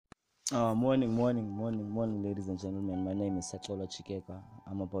Morning, ladies and gentlemen. My name is Romeo Jikeka.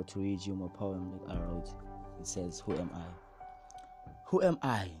 I'm about to read you my poem that I wrote. It says, Who am I? Who am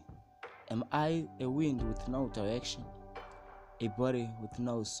I? Am I a wind with no direction? A body with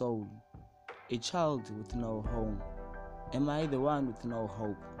no soul? A child with no home? Am I the one with no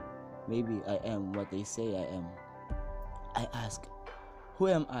hope? Maybe I am what they say I am. I ask, who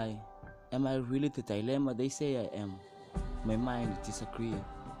am I? Am I really the dilemma they say I am? My mind disagrees.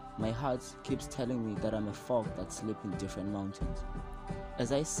 My heart keeps telling me that I'm a fog that slips in different mountains.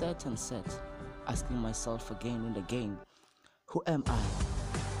 As I sat and sat, asking myself again and again, who am I?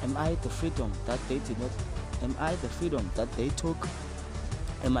 Am I the freedom that they did not? Am I the freedom that they took?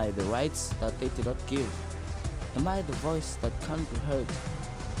 Am I the rights that they did not give? Am I the voice that can't be heard?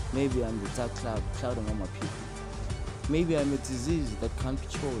 Maybe I'm the dark cloud clouding on my people. Maybe I'm a disease that can't be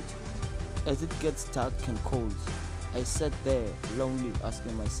cured. As it gets dark and cold, I sat there, lonely,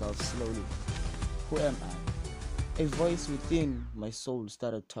 asking myself slowly, who am I? A voice within my soul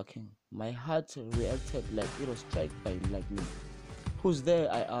started talking. My heart reacted like it was struck by lightning. Who's there?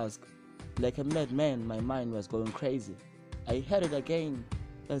 I asked. Like a madman, my mind was going crazy. I heard it again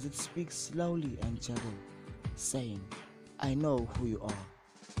as it speaks slowly and gentle, saying, I know who you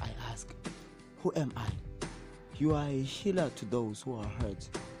are. I ask, who am I? You are a healer to those who are hurt,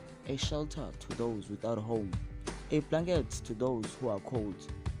 a shelter to those without a home, a blanket to those who are cold.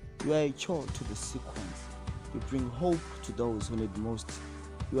 You are a cure to the sick ones. You bring hope to those who need most.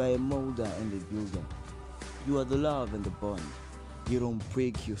 You are a molder and a builder. You are the love and the bond. You don't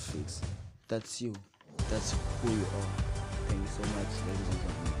break, you fix. That's you. That's who you are. Thank you so much, ladies and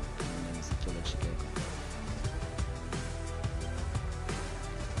gentlemen. My name is Romeo Jikeka.